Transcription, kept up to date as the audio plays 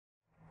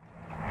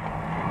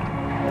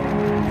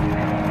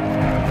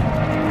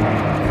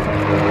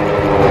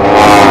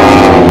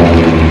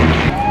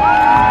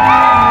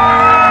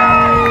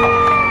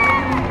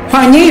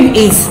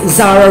name is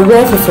Zara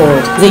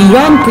Rutherford, the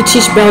young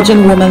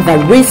British-Belgian woman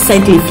that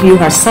recently flew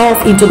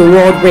herself into the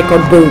world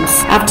record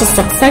books after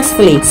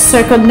successfully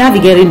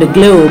circumnavigating the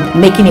globe,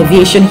 making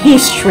aviation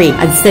history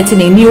and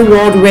setting a new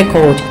world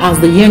record as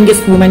the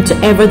youngest woman to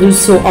ever do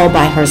so all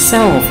by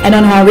herself. And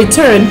on her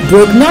return,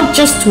 broke not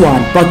just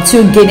one, but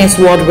 2 Guinness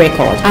World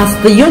Records as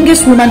the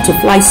youngest woman to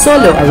fly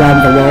solo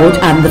around the world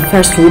and the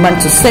first woman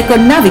to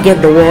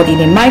circumnavigate the world in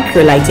a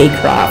microlight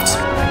aircraft.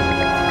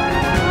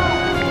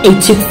 It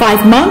took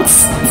 5 months,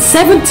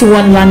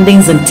 71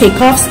 landings and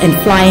takeoffs and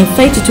flying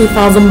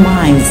 32,000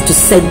 miles to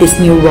set this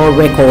new world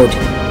record.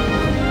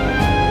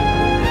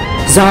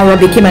 Zara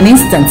became an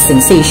instant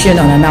sensation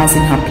on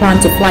announcing her plan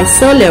to fly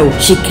solo.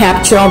 She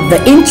captured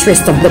the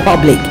interest of the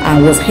public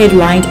and was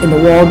headlined in the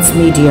world's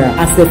media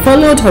as they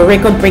followed her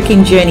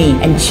record-breaking journey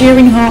and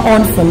cheering her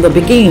on from the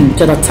beginning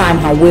to the time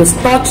her wheels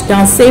touched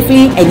down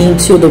safely and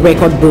into the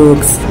record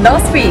books.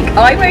 Last week,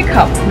 I woke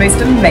up to the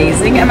most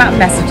amazing amount of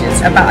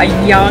messages about a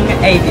young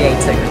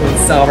aviator called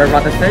Zara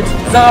Rutherford.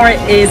 Zara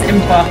is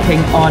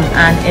embarking on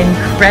an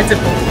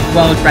incredible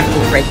world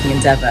record-breaking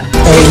endeavour.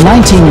 A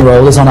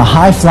 19-year-old is on a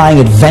high-flying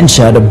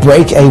adventure to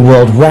break a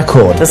world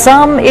record. To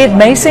some, it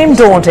may seem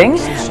daunting,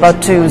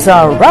 but to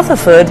Zara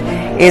Rutherford,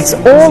 it's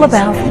all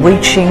about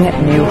reaching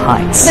new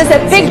heights. There's a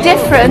big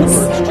difference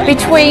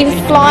between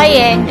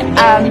flying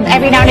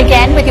every now and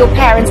again with your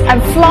parents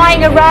and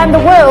flying around the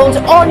world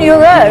on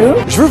your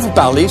own. Je veux vous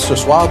parler ce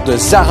soir de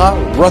Zara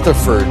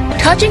Rutherford.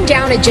 Touching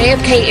down at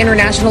JFK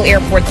International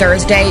Airport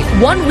Thursday,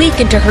 1 week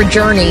into her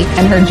journey.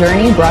 And her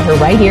journey brought her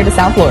right here to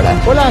South Florida.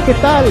 Hola, ¿qué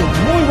tal?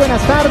 Muy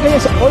buenas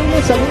tardes. Hoy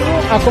les saludo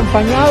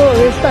acompañado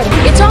de esta...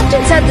 It's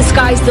often said the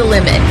sky's the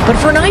limit, but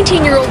for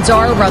 19-year-old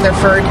Zara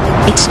Rutherford,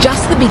 it's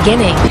just the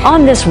beginning.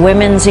 On this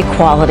Women's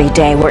Equality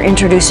Day, we're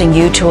introducing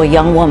you to a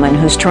young woman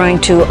who's trying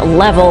to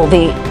level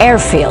the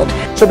airfield.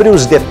 Sobre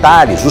os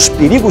detalhes, os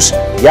perigos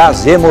e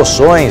as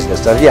emoções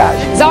desta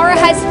viagem. Zara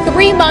has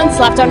 3 months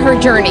left on her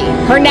journey.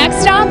 Her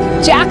next stop,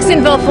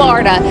 Jacksonville,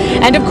 Florida.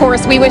 And of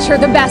course, we wish her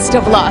the best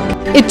of luck.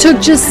 It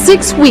took just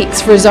 6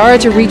 weeks for Zara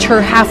to reach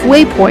her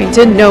halfway point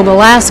in Nome,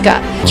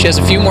 Alaska. She has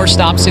a few more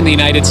stops in the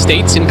United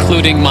States,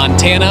 including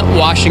Montana,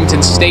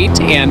 Washington State,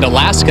 and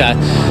Alaska.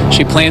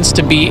 She plans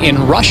to be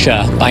in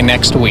Russia by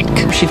next week.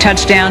 She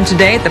touched down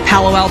today at the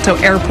Palo Alto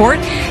Airport.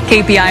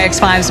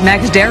 KPIX5's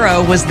Max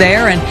Darrow was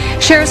there and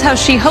shares how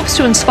she hopes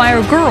to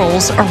inspire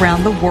girls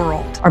around the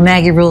world. Our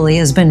Maggie Rulli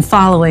has been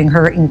following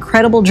her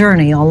incredible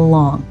journey all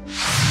along.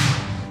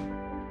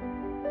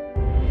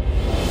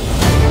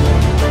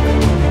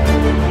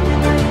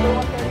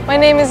 My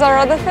name is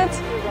Zara Rutherford.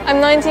 I'm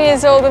 19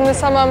 years old and this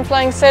summer I'm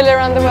flying solo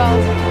around the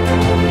world.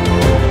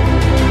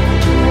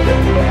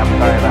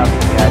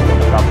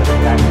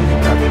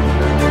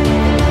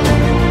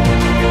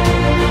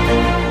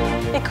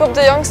 Ik hoop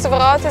de jongste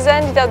vrouw te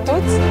zijn die dat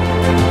doet.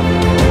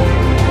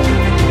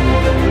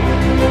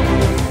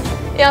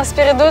 Et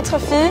inspirer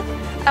d'autres filles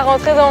à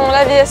rentrer dans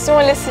l'aviation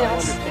et les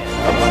sciences.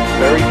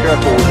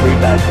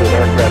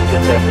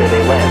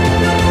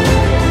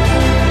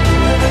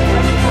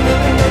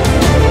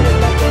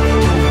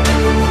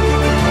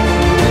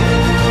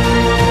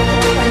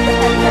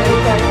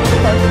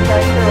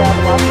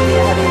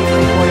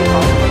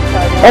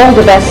 All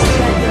the best.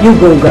 You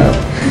go, girl.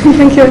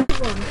 Thank you.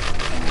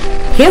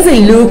 Here's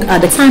a look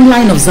at the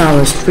timeline of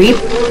Zara's trip.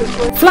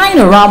 Flying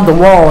around the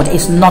world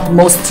is not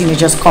most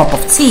teenagers' cup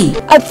of tea.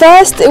 At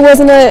first, it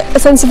wasn't a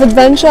sense of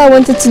adventure. I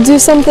wanted to do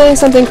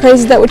something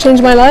crazy that would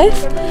change my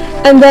life.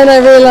 And then I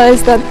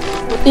realized that,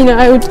 you know,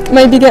 I would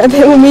maybe get a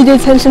bit more media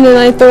attention than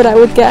I thought I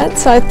would get.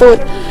 So I thought,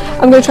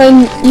 I'm going to try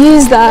and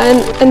use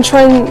that and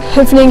try and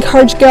hopefully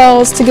encourage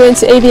girls to go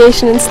into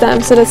aviation and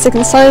STEM, so that's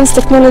in science,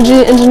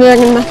 technology,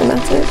 engineering and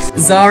mathematics.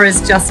 Zara's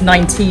just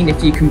 19,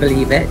 if you can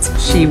believe it.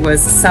 She was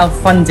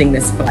self-funding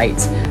this flight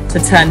to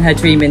turn her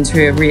dream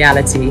into a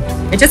reality.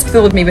 It just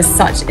filled me with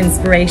such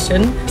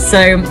inspiration.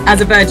 So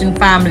as a Virgin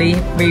family,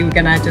 we were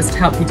gonna just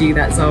help you do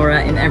that,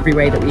 Zara, in every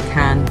way that we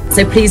can.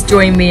 So please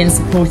join me in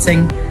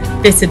supporting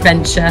this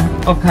adventure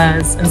of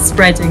hers and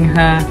spreading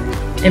her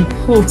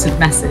important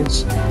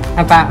message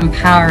about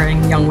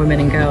empowering young women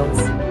and girls.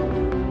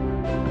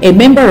 A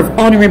member of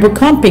Honorable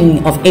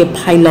Company of Air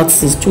Pilots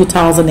since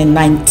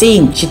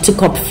 2019, she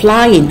took up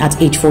flying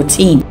at age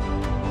 14.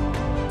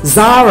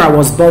 Zara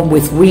was born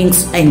with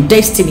wings and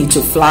destiny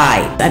to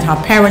fly, and her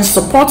parents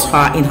support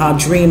her in her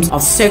dreams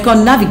of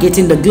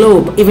circumnavigating the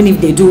globe, even if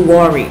they do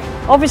worry.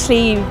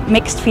 Obviously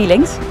mixed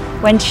feelings.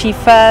 When she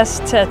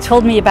first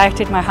told me about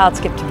it, my heart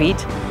skipped a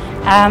beat.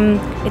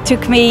 It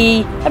took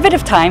me a bit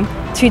of time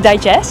to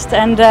digest,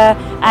 and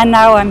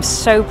now I'm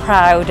so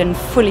proud and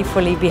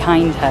fully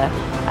behind her.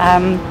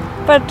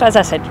 But as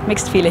I said,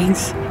 mixed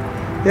feelings.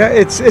 Yeah,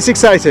 it's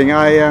exciting.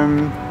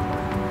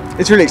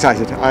 It's really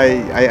excited.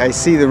 I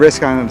see the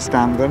risk, I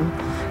understand them.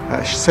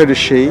 So does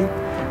she.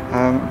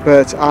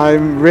 But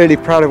I'm really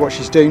proud of what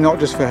she's doing, not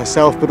just for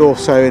herself, but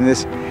also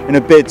in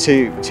a bid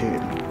to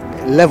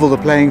level the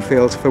playing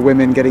field for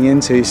women getting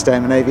into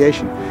STEM and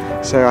aviation.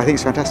 So I think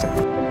it's fantastic.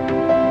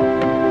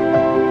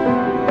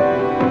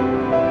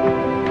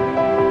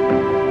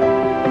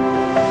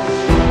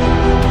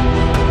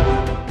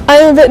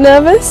 a bit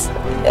nervous.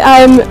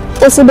 I'm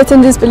also a bit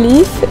in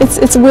disbelief.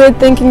 It's weird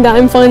thinking that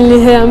I'm finally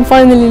here, I'm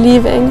finally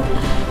leaving.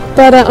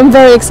 But I'm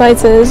very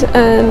excited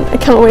and I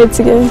can't wait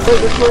to go.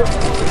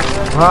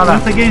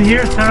 Once again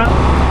here,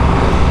 Sarah.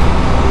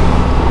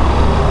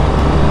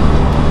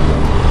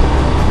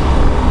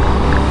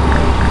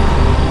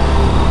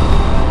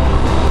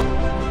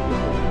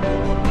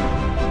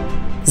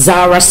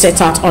 Zara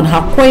set out on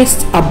her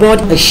quest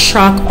aboard a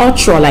Shark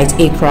ultralight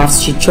aircraft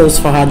she chose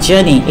for her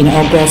journey in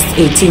August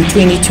 18,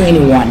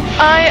 2021.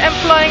 I am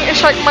flying a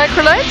Shark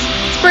microlight.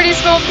 It's a pretty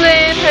small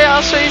plane. Here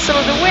I'll show you some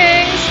of the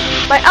wings.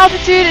 My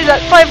altitude is at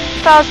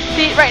 5,000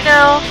 feet right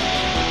now.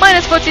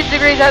 Minus 14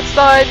 degrees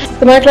outside.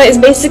 The microlight is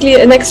basically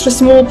an extra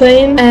small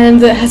plane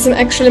and it has some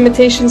extra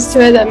limitations to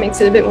it that makes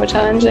it a bit more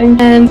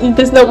challenging. And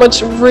there's not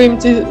much room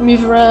to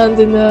move around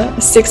in a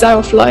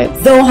 6-hour flight.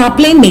 Though her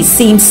plane may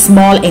seem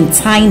small and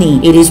tiny,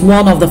 it is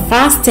one of the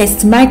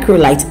fastest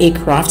microlight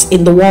aircraft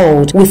in the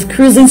world, with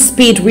cruising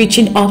speed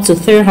reaching up to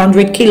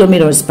 300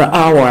 kilometers per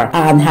hour,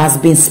 and has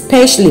been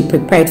specially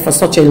prepared for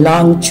such a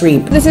long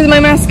trip. This is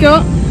my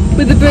mascot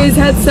with the Bose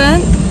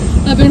headset.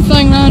 I've been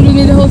flying around with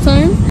me the whole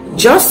time.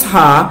 Just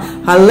her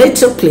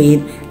little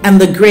plane, and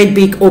the great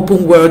big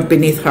open world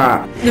beneath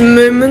her. The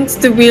moment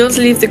the wheels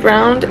leave the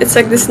ground, it's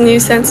like this new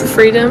sense of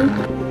freedom.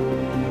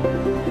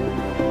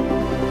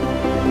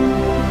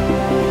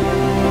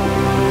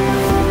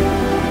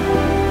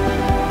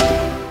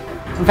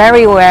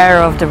 Very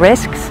aware of the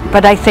risks,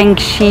 but I think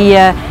she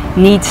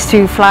needs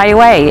to fly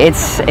away.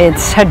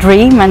 It's her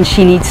dream and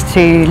she needs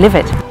to live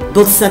it.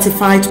 Both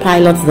certified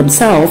pilots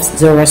themselves,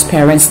 Zara's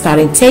parents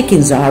started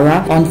taking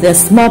Zara on their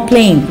small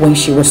plane when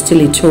she was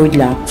still a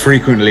toddler.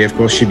 Frequently, of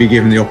course, she'd be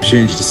given the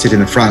opportunity to sit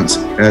in the front,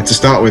 to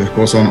start with, of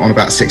course, on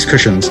about 6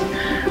 cushions,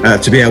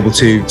 to be able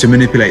to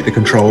manipulate the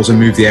controls and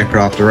move the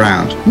aircraft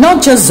around.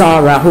 Not just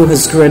Zara, who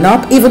has grown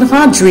up, even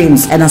her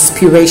dreams and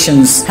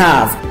aspirations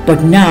have.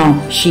 But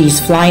now she is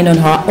flying on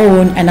her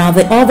own and at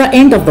the other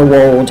end of the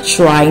world,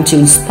 trying to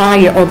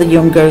inspire other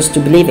young girls to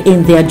believe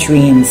in their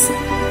dreams.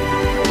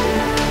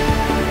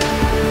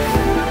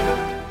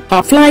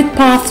 Her flight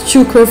path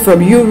took her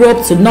from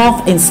Europe to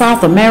North and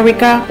South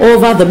America,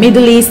 over the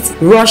Middle East,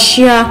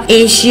 Russia,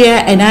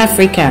 Asia and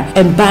Africa,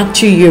 and back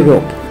to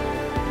Europe.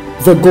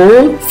 The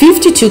goal?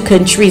 52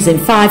 countries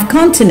and 5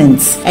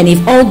 continents, and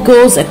if all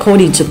goes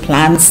according to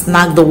plan,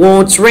 snag the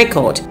world's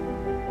record.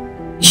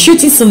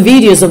 Shooting some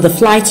videos of the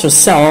flight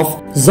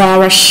herself,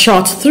 Zara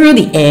shot through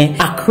the air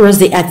across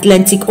the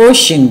Atlantic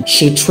Ocean.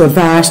 She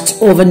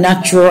traversed over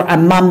natural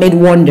and man-made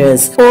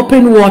wonders,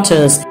 open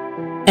waters,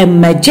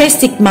 and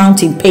majestic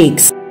mountain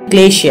peaks,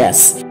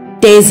 glaciers,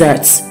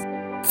 deserts,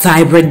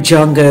 vibrant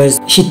jungles.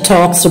 She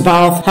talks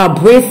about how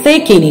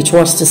breathtaking it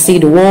was to see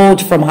the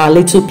world from her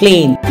little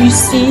plane. You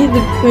see the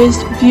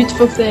most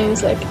beautiful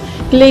things like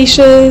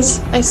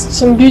glaciers,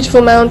 some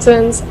beautiful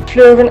mountains.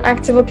 Flew over an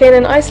active volcano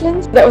in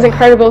Iceland. That was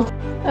incredible.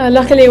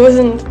 Luckily it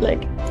wasn't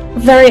like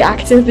very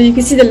active, but you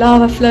could see the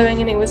lava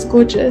flowing and it was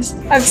gorgeous.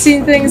 I've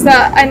seen things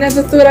that I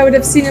never thought I would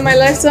have seen in my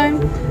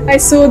lifetime. I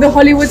saw the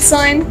Hollywood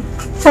sign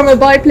from a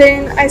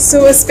biplane. I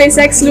saw a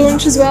SpaceX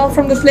launch as well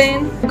from the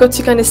plane. I got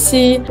to kind of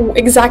see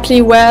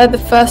exactly where the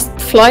first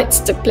flights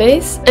took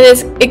place,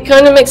 and it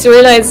kind of makes you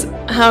realize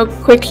how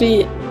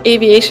quickly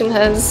aviation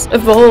has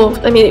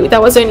evolved. I mean,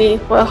 that was only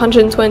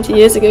 120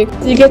 years ago.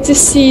 You get to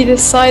see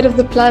this side of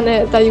the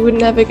planet that you would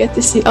never get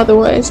to see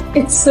otherwise.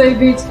 It's so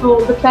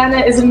beautiful. The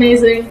planet is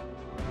amazing.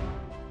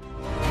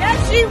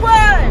 Yes, she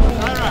won!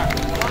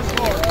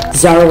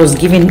 Zara was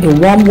given a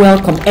warm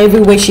welcome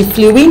everywhere she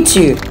flew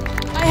into.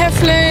 I have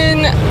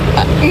flown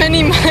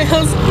many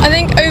miles, I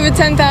think over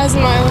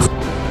 10,000 miles.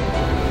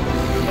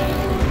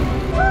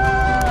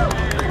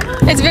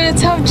 It's been a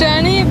tough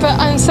journey, but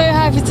I'm so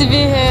happy to be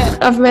here.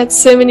 I've met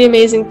so many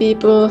amazing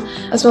people,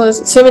 as well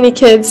as so many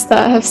kids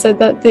that have said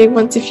that they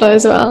want to fly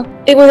as well.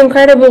 It was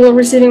incredible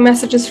receiving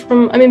messages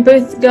from,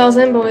 both girls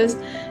and boys,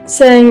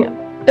 saying,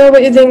 "Oh,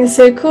 what you're doing is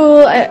so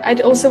cool.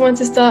 I'd also want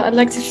to start. I'd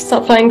like to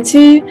start flying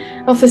too,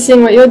 after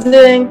seeing what you're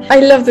doing." I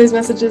love those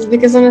messages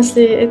because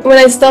honestly, when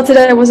I started,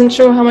 I wasn't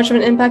sure how much of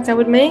an impact I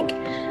would make.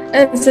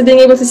 And so being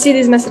able to see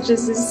these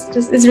messages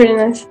is really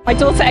nice. My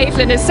daughter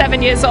Evelyn is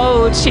 7 years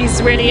old.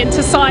 She's really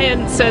into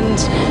science, and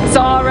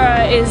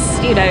Zara is,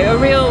 a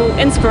real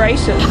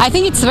inspiration. I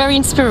think it's very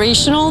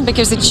inspirational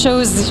because it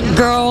shows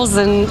girls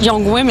and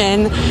young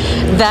women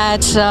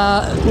that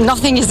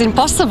nothing is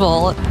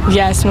impossible.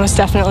 Yes, most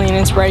definitely an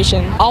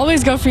inspiration.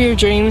 Always go for your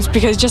dreams,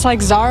 because just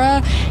like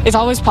Zara, it's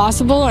always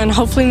possible, and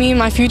hopefully me in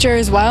my future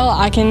as well,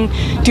 I can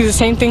do the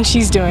same thing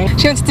she's doing.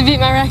 She wants to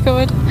beat my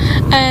record,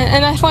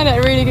 and I find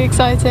that really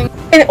exciting.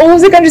 In all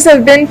of the countries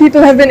I've been,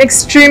 people have been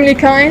extremely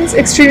kind,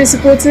 extremely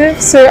supportive,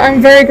 so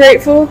I'm very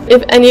grateful.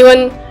 If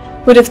anyone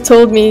would have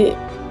told me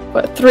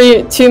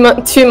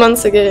 2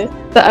 months ago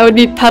that I would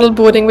be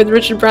paddleboarding with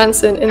Richard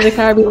Branson in the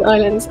Caribbean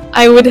islands,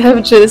 I would have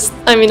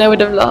I would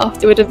have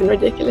laughed. It would have been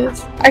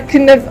ridiculous. I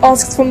couldn't have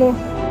asked for more.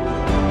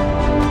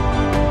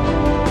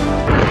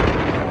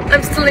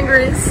 I'm still in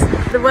Greece.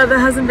 The weather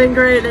hasn't been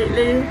great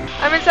lately.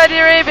 I'm in Saudi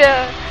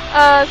Arabia.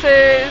 So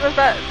it was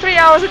about 3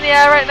 hours in the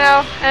air right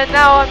now, and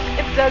now I'm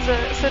in the desert,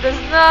 so there's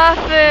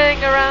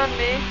nothing around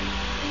me.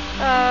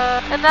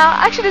 And now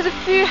actually there's a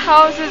few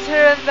houses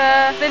here and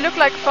there. They look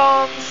like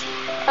farms.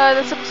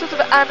 There's some sort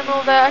of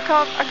animal there. I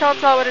can't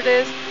tell what it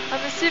is.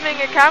 I'm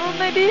assuming a camel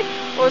maybe,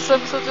 or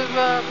some sort of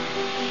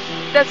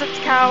desert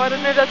cow. I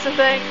don't know if that's a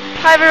thing.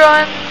 Hi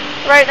everyone.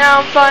 Right now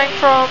I'm flying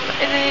from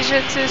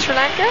Indonesia to Sri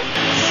Lanka.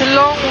 It's a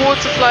long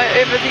water flight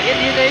over the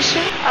Indian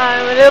Ocean.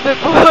 I'm a little bit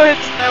bored,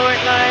 I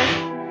won't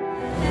lie.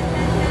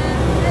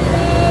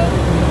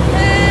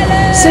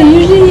 So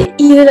usually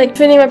either like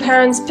phoning my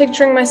parents,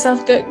 picturing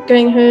myself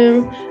going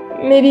home,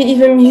 maybe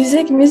even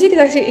music. Music is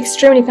actually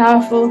extremely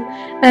powerful,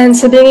 and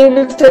so being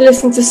able to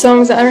listen to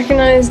songs that I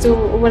recognized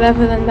or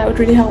whatever, then that would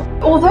really help.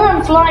 Although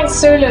I'm flying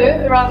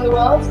solo around the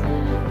world,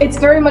 it's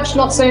very much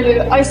not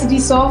solo.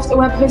 ICD Soft, a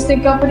web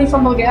hosting company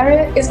from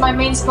Bulgaria, is my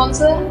main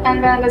sponsor,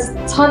 and then there's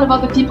a ton of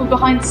other people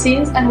behind the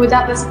scenes, and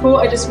without their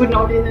support I just would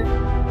not be there.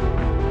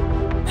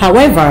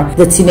 However,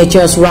 the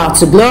teenager's route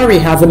to glory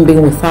hasn't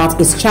been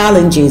without its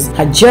challenges.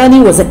 Her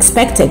journey was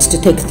expected to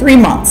take 3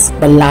 months,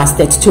 but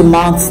lasted 2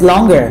 months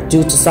longer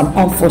due to some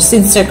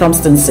unforeseen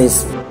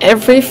circumstances.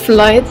 Every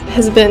flight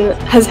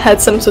has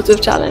had some sort of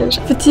challenge.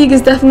 Fatigue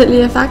is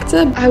definitely a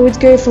factor. I would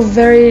go for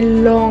very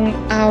long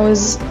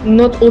hours,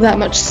 not all that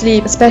much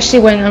sleep, especially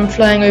when I'm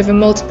flying over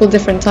multiple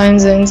different time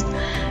zones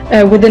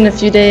within a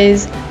few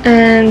days.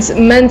 And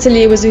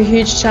mentally it was a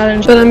huge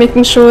challenge, but I'm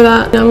making sure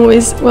that I'm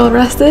always well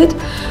rested.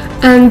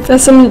 And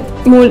there's some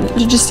more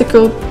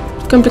logistical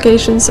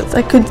complications that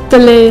I could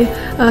delay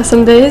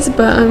some days,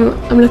 but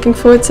I'm looking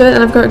forward to it,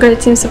 and I've got a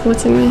great team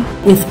supporting me.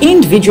 With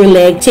individual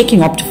leg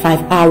taking up to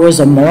 5 hours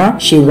or more,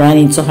 she ran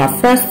into her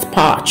first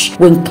patch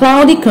when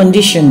cloudy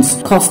conditions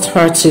caused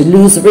her to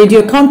lose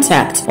radio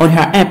contact on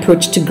her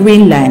approach to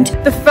Greenland.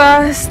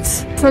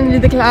 Suddenly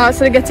the clouds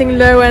started getting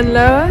lower and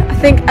lower. I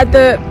think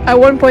at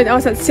one point I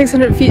was at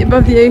 600 feet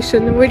above the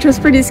ocean, which was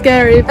pretty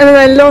scary. And then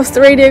I lost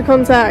radio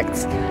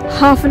contact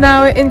half an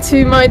hour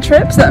into my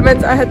trip, so that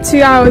meant I had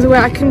 2 hours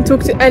where I couldn't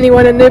talk to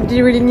anyone and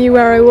nobody really knew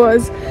where I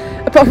was,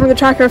 apart from the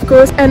tracker of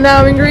course. And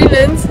now I'm in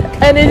Greenland,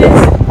 and it is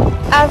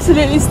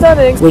absolutely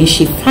stunning. When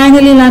she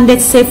finally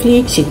landed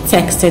safely, she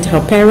texted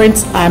her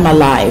parents, "I'm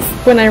alive."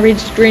 When I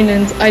reached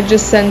Greenland, I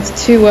just sent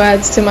 2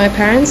 words to my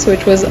parents,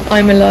 which was,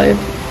 "I'm alive."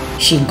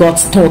 She got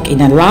stuck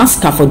in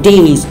Alaska for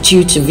days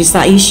due to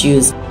visa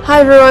issues. Hi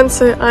everyone,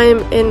 so I'm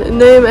in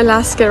Nome,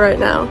 Alaska right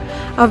now.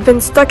 I've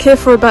been stuck here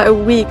for about a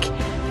week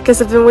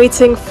because I've been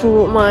waiting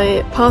for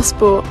my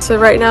passport. So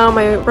right now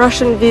my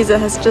Russian visa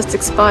has just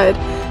expired,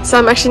 so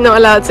I'm actually not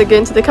allowed to go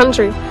into the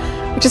country,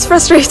 which is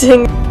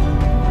frustrating.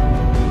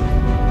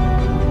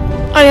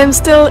 I am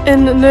still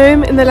in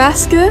Nome in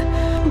Alaska.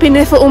 Been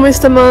here for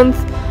almost a month.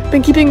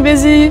 Been keeping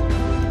busy.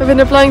 I've been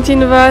applying to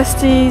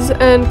universities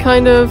and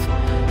kind of,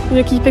 you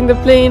know, keeping the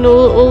plane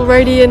all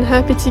ready and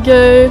happy to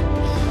go.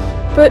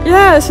 But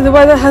yeah, so the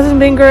weather hasn't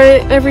been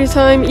great every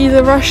time.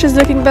 Either Russia's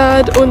looking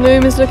bad or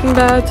Nome is looking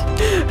bad.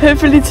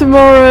 Hopefully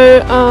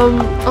tomorrow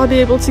I'll be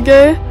able to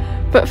go.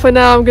 But for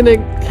now I'm gonna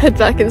head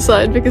back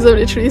inside because I'm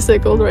literally so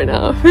cold right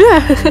now.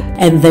 Yeah.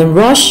 And then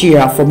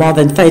Russia for more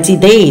than 30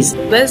 days.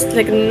 There's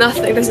like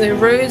nothing. There's no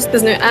roads,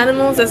 there's no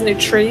animals, there's no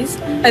trees.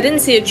 I didn't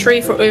see a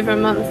tree for over a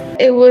month.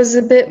 It was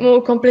a bit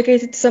more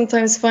complicated to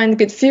sometimes find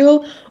good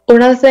fuel. Or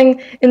another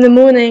thing, in the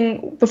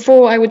morning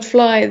before I would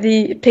fly,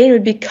 the plane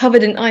would be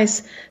covered in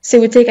ice. So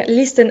it would take at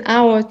least an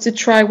hour to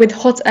try with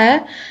hot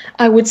air.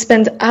 I would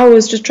spend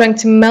hours just trying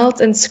to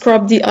melt and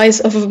scrub the ice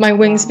off of my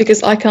wings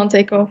because I can't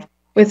take off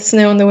with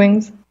snow on the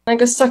wings. I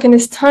got stuck in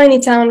this tiny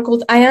town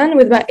called Ayan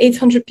with about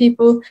 800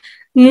 people.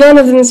 None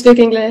of them spoke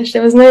English.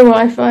 There was no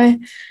Wi-Fi.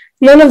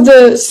 None of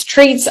the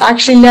streets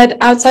actually led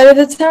outside of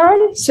the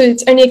town, so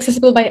it's only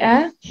accessible by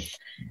air.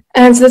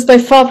 And so that's by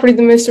far probably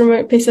the most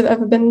remote place I've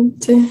ever been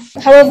to.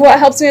 However, what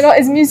helps me a lot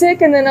is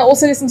music, and then I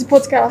also listen to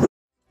podcasts.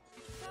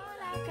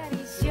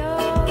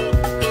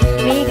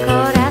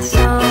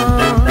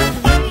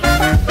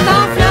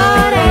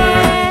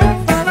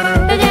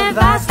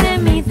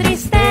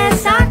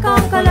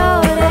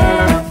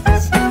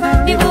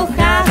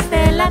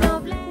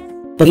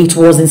 But it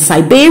was in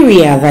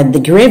Siberia that the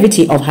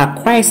gravity of her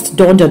quest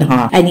dawned on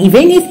her, and if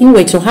anything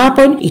were to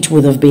happen, it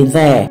would have been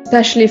there.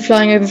 Especially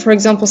flying over, for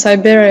example,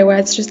 Siberia, where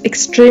it's just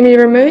extremely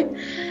remote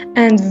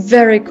and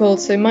very cold,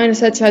 so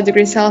minus 35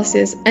 degrees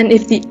Celsius, and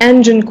if the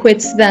engine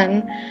quits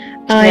then,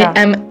 I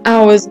am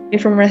hours away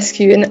from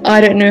rescue, and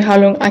I don't know how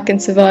long I can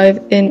survive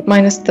in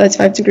minus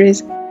 35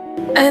 degrees.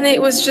 And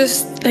it was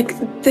just like,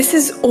 this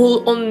is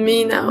all on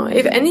me now.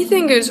 If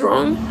anything goes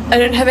wrong, I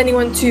don't have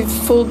anyone to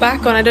fall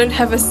back on, I don't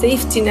have a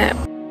safety net.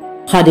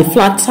 Had a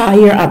flat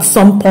tire at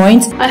some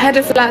point. I had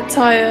a flat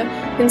tire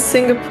in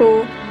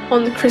Singapore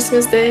on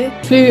Christmas Day.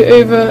 Flew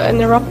over an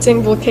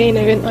erupting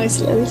volcano in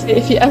Iceland.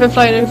 If you ever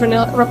fly over an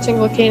erupting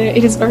volcano,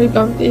 it is very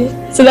bumpy.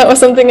 So that was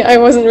something I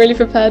wasn't really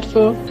prepared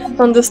for.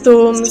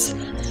 Thunderstorms,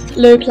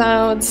 low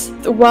clouds,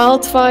 the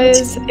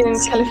wildfires in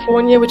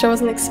California, which I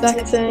wasn't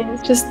expecting,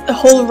 just a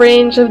whole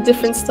range of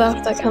different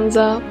stuff that comes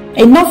up.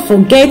 And not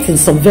forgetting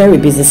some very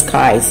busy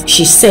skies.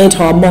 She said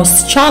her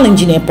most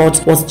challenging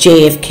airport was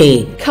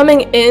JFK.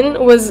 Coming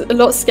in was a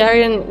lot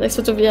scarier than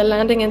sort of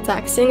landing and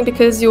taxiing,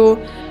 because you're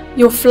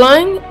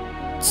flying,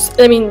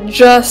 I mean,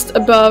 just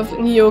above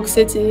New York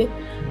City,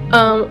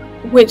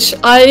 which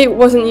I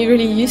wasn't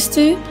really used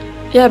to.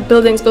 Yeah,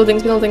 buildings,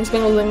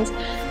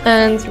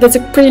 and there's a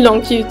pretty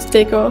long queue to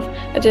take off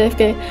at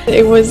JFK.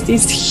 It was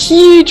these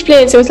huge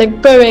planes. It was like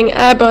Boeing,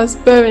 Airbus,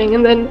 Boeing,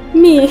 and then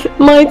me,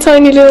 my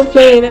tiny little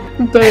plane,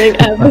 Boeing,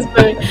 Airbus,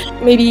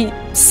 Boeing. Maybe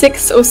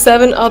 6 or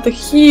 7 other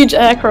huge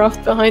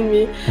aircraft behind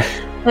me,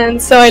 and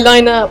so I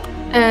line up,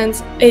 and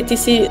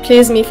ATC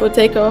clears me for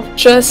takeoff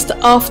just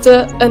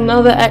after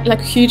another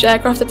huge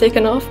aircraft had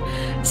taken off.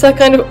 So I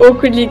kind of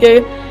awkwardly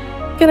go,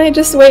 "Can I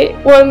just wait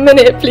 1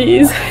 minute,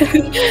 please?"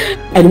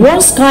 And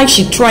one sky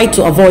she tried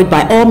to avoid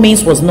by all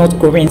means was North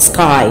Korean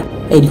sky.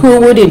 And who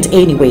wouldn't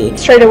anyway?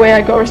 Straight away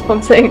I got a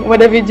response saying,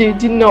 "Whatever you do,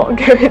 do not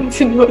go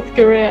into North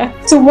Korea."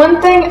 So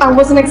one thing I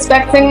wasn't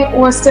expecting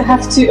was to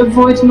have to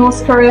avoid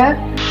North Korea.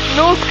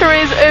 North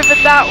Korea is over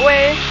that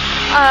way.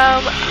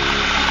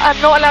 I'm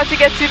not allowed to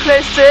get too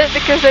close to it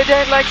because they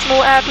don't like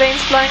small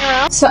airplanes flying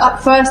around. So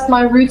at first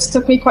my route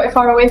took me quite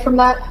far away from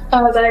that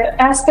the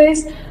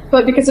airspace.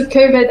 But because of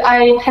COVID,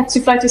 I had to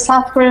fly to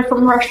South Korea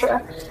from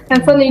Russia.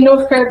 And suddenly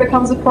North Korea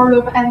becomes a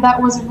problem, and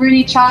that was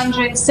really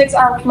challenging.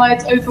 6-hour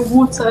flight over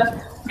water,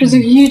 which is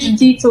a huge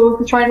detour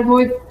to try and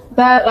avoid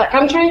that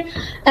country.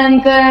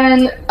 And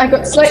then I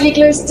got slightly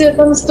close to a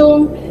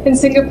thunderstorm in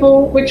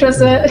Singapore, which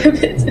was a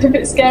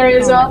bit scary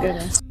as well.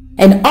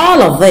 And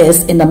all of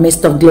this in the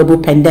midst of global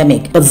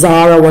pandemic, but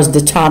Zara was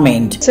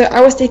determined. So I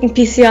was taking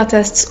PCR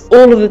tests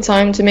all of the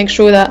time to make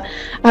sure that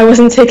I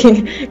wasn't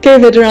taking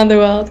COVID around the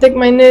world. I think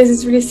my nose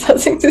is really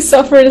starting to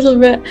suffer a little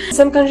bit.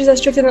 Some countries are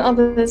stricter than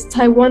others.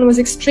 Taiwan was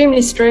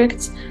extremely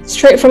strict,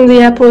 straight from the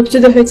airport to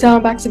the hotel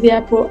and back to the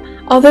airport.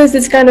 Others,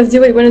 it's kind of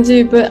do what you want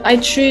to do, but I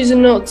choose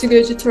not to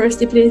go to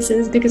touristy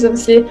places because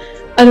obviously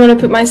I don't want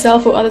to put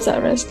myself or others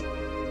at risk.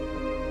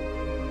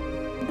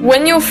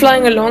 When you're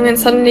flying along and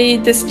suddenly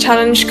this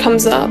challenge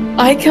comes up,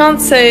 I can't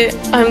say,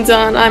 "I'm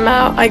done, I'm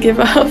out, I give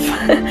up."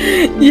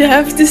 You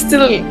have to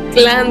still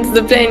land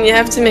the plane. You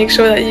have to make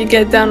sure that you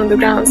get down on the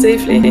ground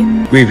safely.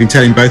 We've been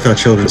telling both our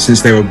children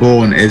since they were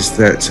born is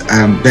that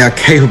they are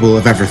capable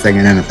of everything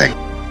and anything.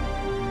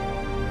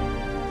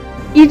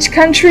 Each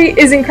country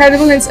is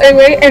incredible in its own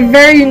way and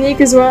very unique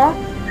as well.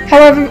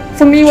 However,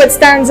 for me what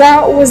stands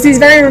out was these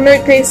very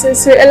remote places,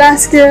 so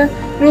Alaska,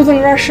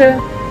 northern Russia,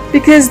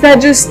 because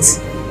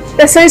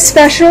they're so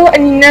special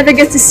and you never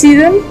get to see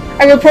them.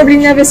 I will probably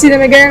never see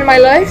them again in my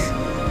life.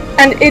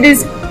 And it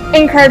is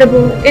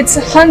incredible. It's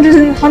hundreds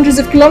and hundreds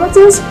of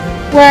kilometers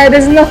where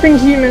there's nothing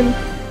human.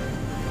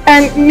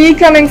 And me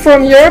coming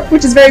from Europe,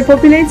 which is very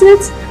populated,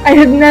 I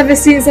had never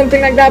seen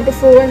something like that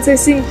before. And so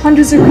seeing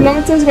hundreds of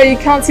kilometers where you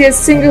can't see a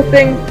single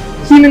thing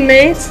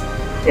human-made,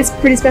 it's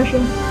pretty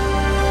special.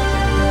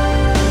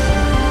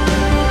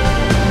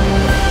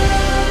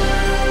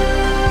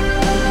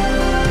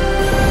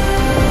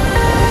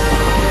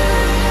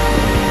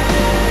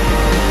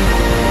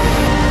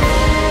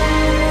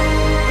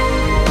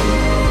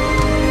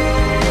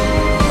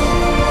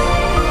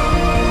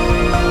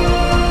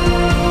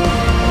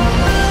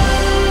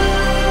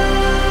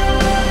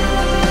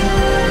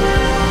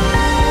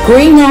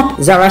 Growing up,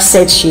 Zara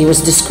said she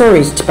was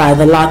discouraged by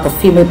the lack of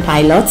female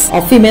pilots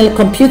or female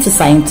computer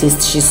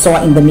scientists she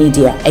saw in the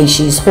media, and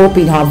she is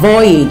hoping her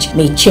voyage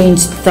may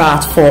change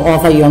that for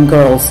other young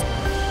girls.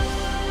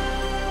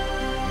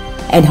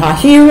 And her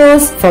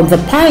heroes, from the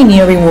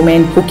pioneering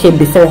women who came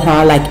before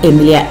her like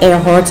Amelia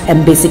Earhart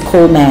and Bessie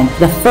Coleman,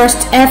 the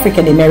first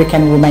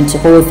African-American woman to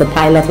hold the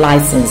pilot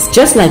license.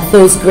 Just like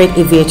those great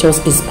aviators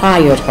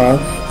inspired her,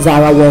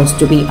 Zara wants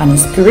to be an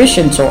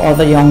inspiration to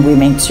other young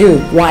women too,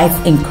 while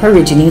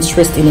encouraging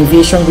interest in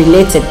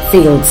aviation-related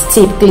fields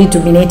typically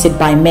dominated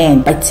by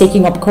men by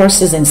taking up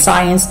courses in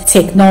science,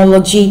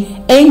 technology,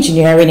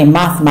 engineering, and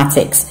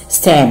mathematics,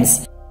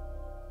 STEMs.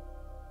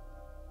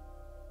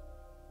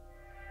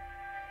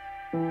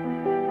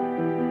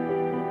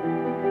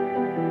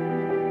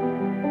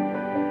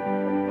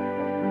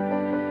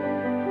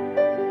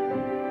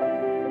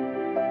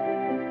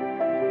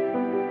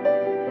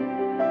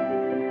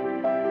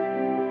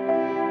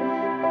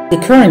 The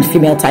current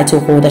female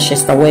title holder,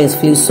 Chester Wells,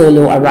 flew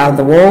solo around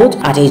the world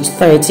at age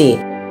 30.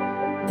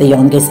 The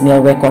youngest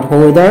male record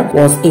holder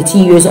was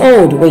 18 years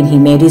old when he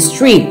made his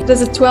trip.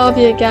 There's a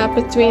 12-year gap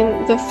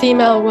between the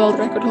female world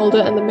record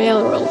holder and the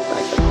male world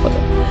record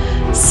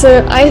holder.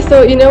 So I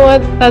thought, you know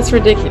what, that's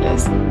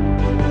ridiculous.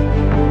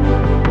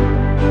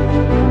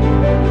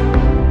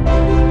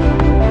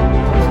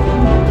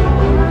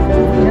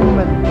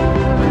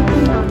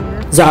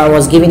 Zara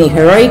was given a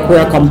heroic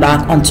welcome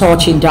back on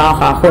touching down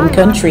her home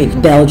country,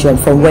 Belgium,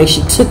 from where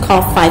she took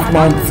off 5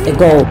 months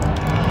ago.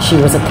 She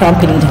was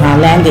accompanied on her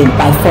landing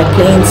by 4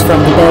 planes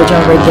from the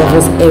Belgian Red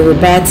Devils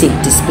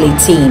aerobatic display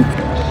team.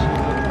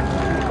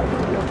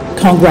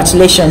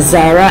 Congratulations,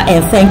 Zara,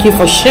 and thank you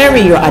for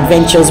sharing your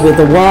adventures with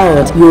the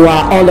world. You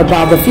are all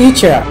about the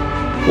future.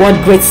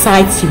 What great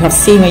sights you have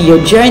seen on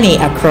your journey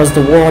across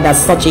the world at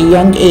such a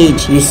young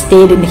age. You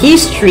stayed in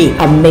history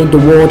and made the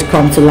world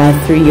come to life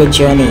through your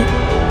journey.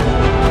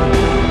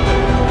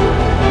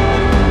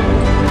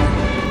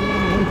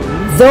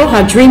 Though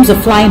her dreams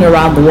of flying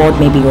around the world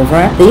may be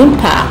over, the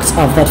impact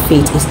of that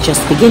feat is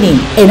just beginning.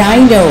 And I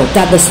know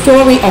that the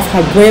story of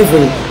her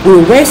bravery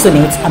will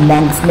resonate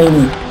amongst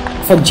many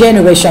for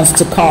generations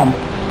to come.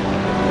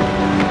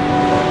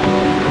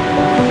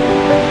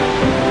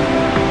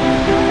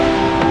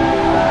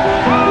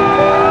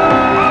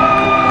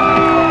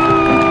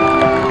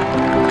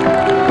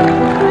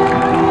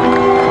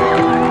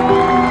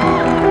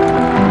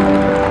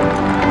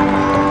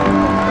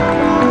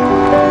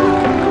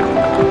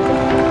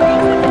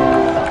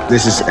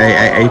 This is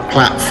a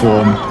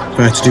platform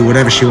for her to do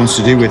whatever she wants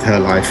to do with her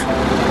life.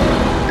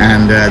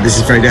 And this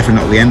is very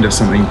definitely not the end of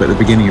something, but the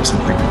beginning of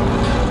something.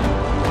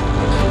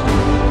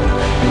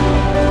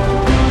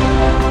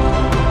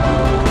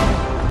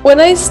 When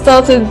I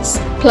started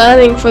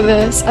planning for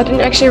this, I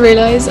didn't actually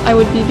realize I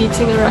would be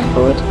beating a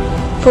record.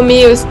 For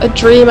me, it was a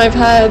dream I've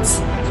had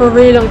for a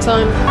really long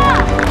time.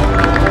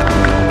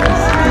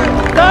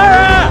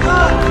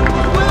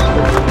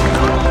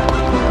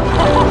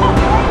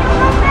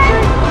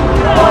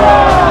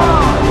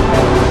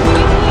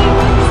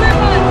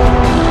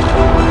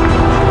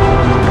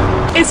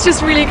 It's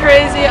just really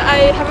crazy.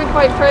 I haven't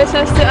quite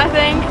processed it, I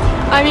think.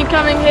 I mean,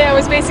 coming here, I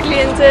was basically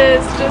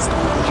into just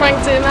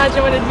trying to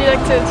imagine what it'd be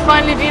like to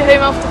finally be home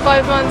after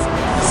 5 months.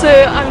 So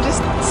I'm just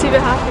super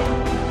happy.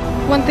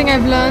 One thing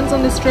I've learned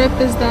on this trip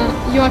is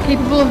that you are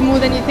capable of more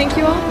than you think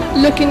you are.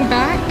 Looking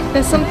back,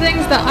 there's some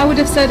things that I would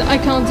have said I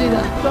can't do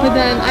that, but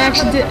then I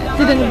actually did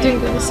end up doing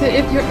them. So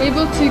if you're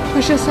able to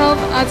push yourself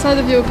outside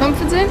of your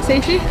comfort zone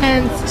safely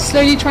and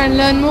slowly try and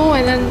learn more,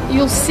 and then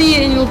you'll see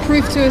it and you'll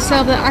prove to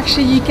yourself that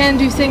actually you can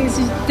do things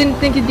you didn't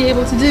think you'd be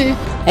able to do.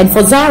 And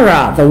for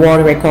Zara, the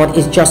world record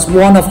is just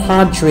one of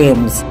her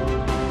dreams.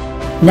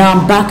 Now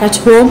I'm back at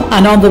home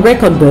and on the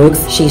record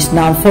books, she's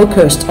now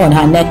focused on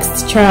her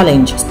next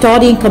challenge,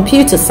 studying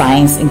computer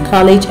science in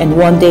college and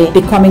one day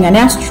becoming an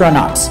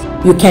astronaut.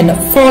 You can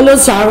follow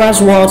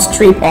Zara's world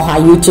trip on her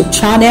YouTube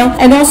channel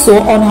and also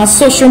on her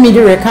social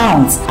media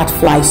accounts at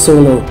Fly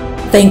Solo.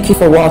 Thank you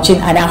for watching,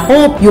 and I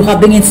hope you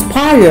have been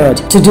inspired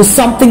to do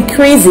something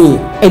crazy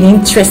and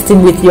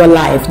interesting with your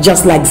life,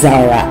 just like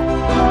Zara.